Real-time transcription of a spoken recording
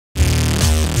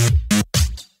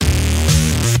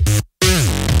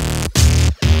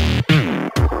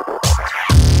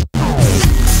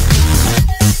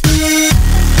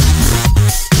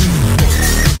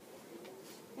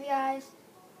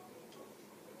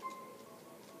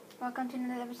Welcome to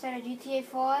another episode of GTA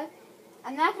 4.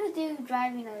 I'm not going to do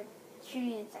driving or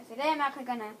shooting and stuff. Today I'm actually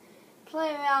going to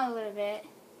play around a little bit.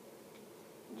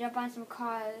 Jump on some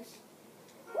cars.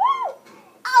 Woo!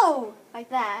 Oh! Like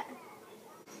that.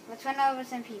 Let's run over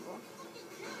some people.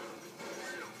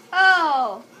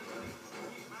 Oh!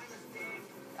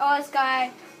 Oh, this guy.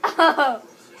 Oh!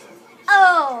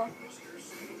 Oh!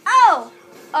 Oh!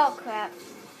 Oh, crap.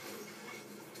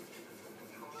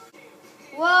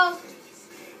 Whoa!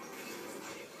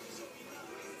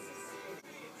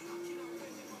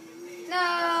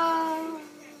 No!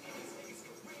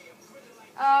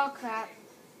 Oh, crap.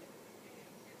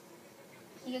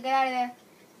 You gotta get out of there.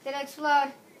 It's gonna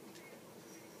explode.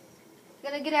 You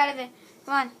gotta get out of it.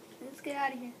 Come on. Let's get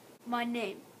out of here. My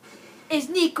name is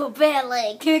Nico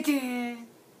Bellic.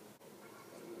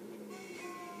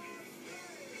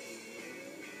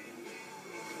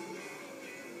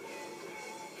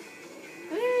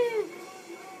 Woo!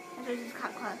 That's what this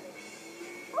cop car.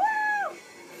 Woo!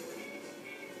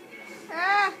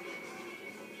 Ah!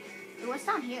 What's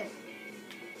down here?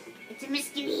 It's a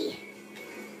mystery.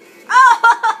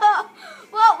 Oh!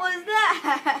 What was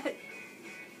that?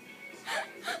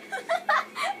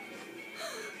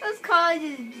 Those cars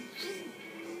just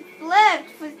flipped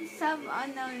for some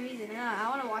unknown reason. No, I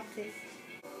want to watch this.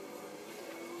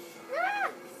 Ah!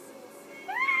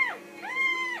 Ah!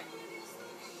 Ah!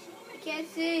 I can't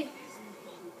see.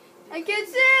 I can't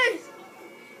see.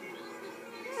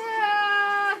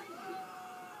 Ah!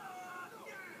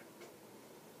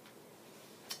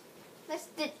 Let's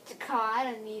ditch the car. I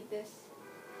don't need this.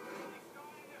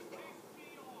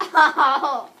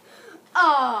 Oh!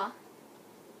 Oh!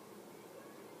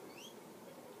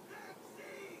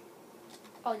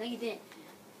 Oh, no, you didn't.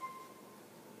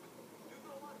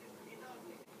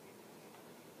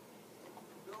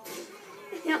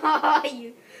 Oh,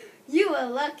 you were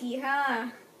lucky, huh?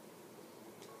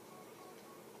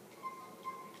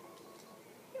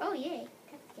 Oh, yay.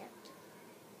 Let's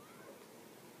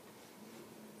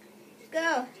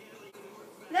go.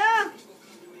 No!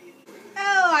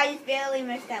 Oh, I just barely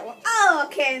missed that one. Oh,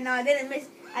 okay, no, I didn't miss.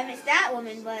 I missed that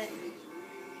woman, but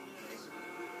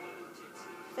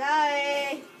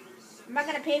sorry. I'm not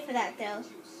gonna pay for that though.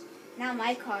 Not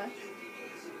my car.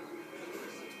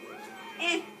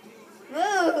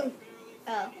 Move.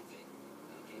 Oh.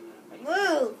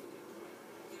 Move.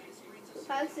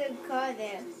 Park the car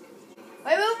there.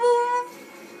 Wait, move.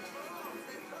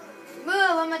 Move,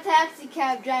 I'm a taxi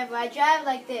cab driver. I drive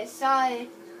like this. Sorry.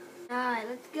 Alright,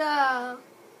 let's go.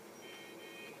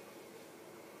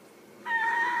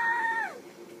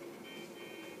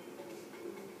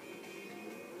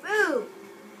 Move.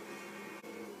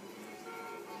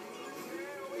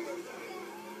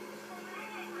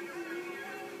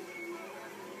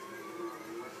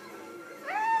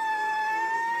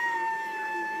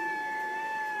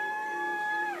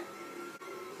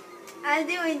 I'm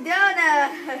doing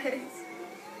donuts.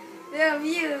 They're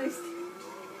amused.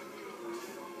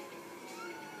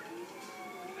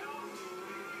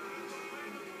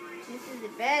 This is the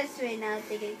best way now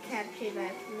to get captured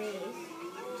by police.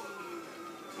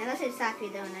 Unless it's stop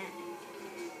your donut.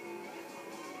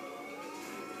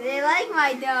 They like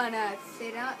my donuts.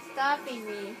 They're not stopping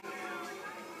me.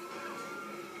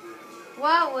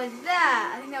 What was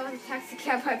that? I think that was a taxi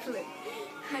cab I flipped.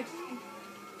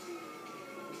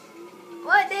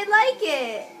 What? They like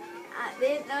it.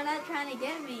 They're not trying to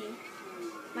get me.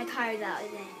 My tire's out,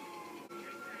 isn't it?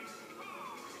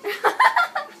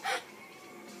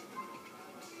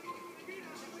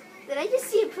 Did I just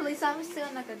see a police officer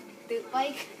on like a dirt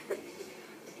bike?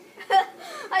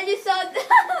 I just saw that.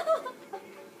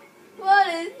 What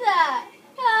is that?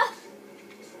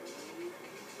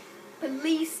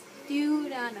 Police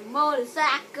dude on a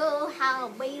motorcycle. How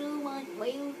way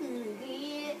to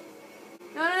get?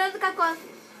 No, the cop car.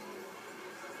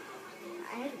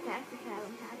 I had a taxi cab.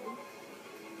 I'm happy.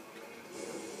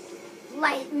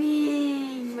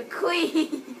 Lightning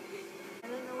McQueen. I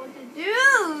don't know what to do.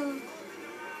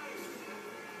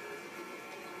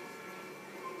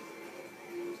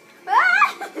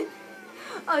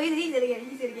 Oh, he's gonna get it.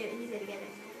 He's gonna get it.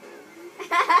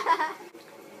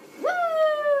 Woo!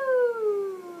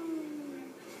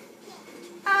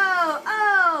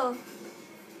 Oh!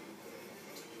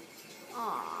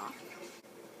 Aw.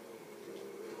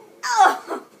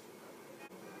 Oh!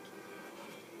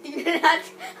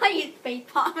 I use face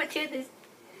palm to this.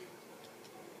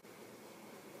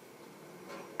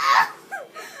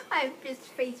 I just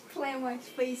face plant my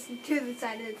face into the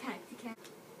side of the taxi cab.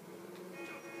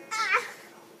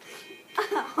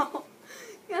 Oh.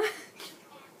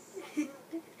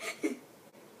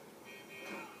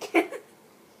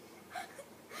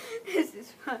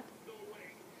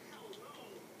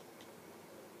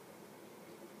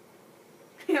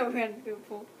 ran into the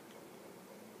pool.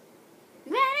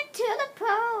 Ran into the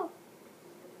pool.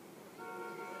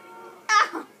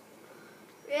 Ow!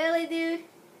 Really, dude?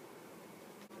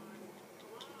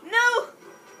 No!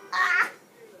 Ah!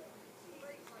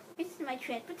 This is my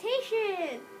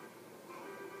transportation.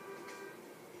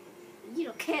 You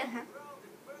don't care, huh?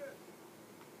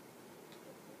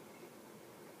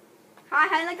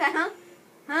 How you like that, huh?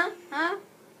 Huh?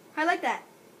 How you like that?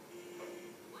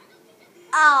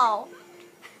 Oh!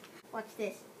 What's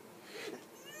this?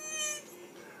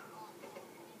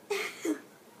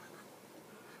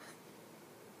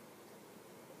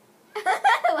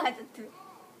 What's it?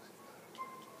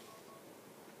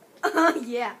 Oh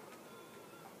yeah.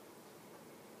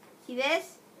 See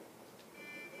this?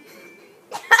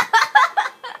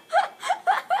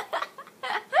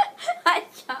 I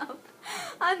jump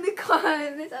on the car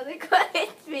and this other car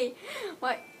hits me.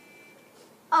 What?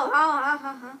 Oh,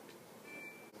 huh.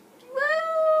 Woo!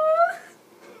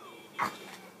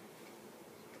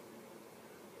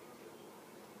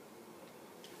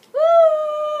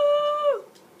 Woo!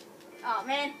 Oh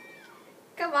man,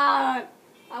 come on!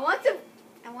 I want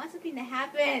something to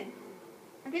happen.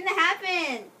 Something to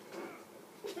happen.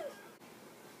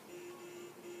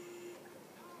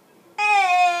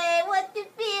 Hey, what you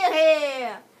feel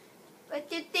here?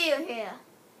 What you feel here?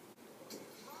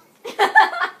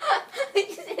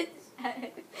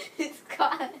 It's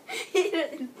caught. He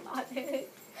doesn't bother.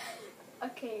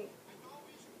 Okay.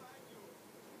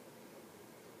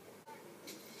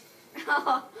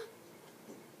 Oh.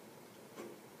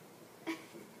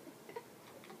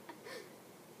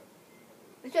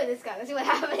 Let's show this guy. Let's see what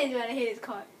happens when I hit his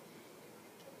car.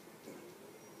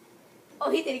 Oh,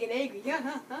 he didn't get angry.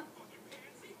 Yeah.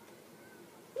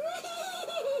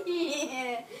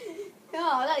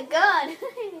 Oh, I got a gun.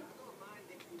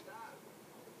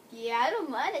 Yeah, I don't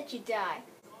mind that you die.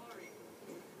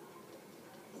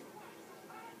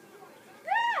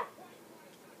 Ah!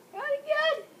 Got a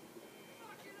gun.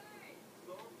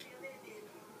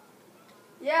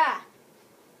 Yeah.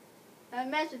 I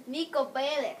messed with Nico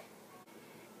Bellic.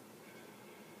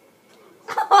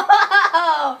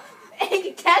 Oh,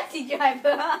 angry taxi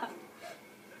driver.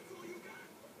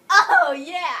 Oh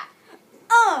yeah.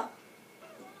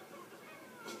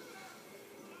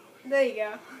 There you go.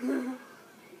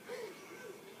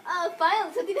 Oh,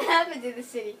 finally something happens in the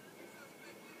city.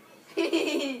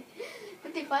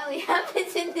 Something finally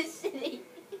happens in the city.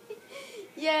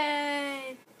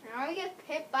 Yay! I want to get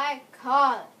hit by a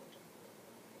car.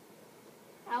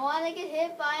 I want to get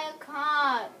hit by a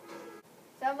car.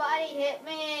 Somebody hit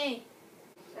me.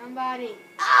 Somebody.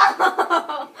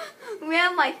 Oh!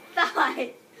 Ran my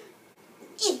thigh.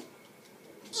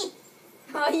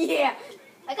 Oh yeah.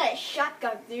 I got a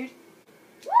shotgun, dude.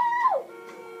 Woo!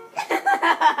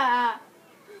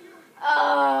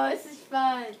 Oh, this is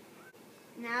fun.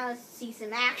 Now let's see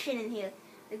some action in here.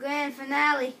 The grand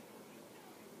finale.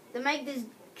 To make this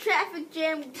traffic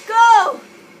jam go!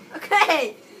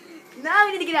 Okay. Now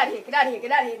we need to get out of here. Get out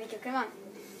of here, Nico. Come on.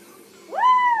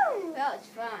 Woo! That was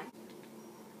fun.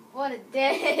 What a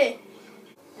day.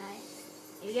 Nice.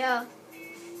 Here you go.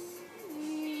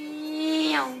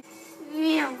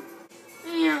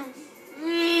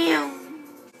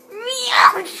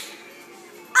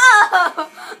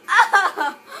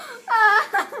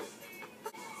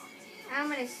 I'm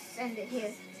gonna send it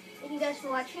here. Thank you guys for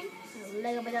watching.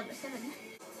 Lego Bit Number 7.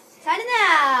 Signing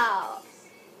out!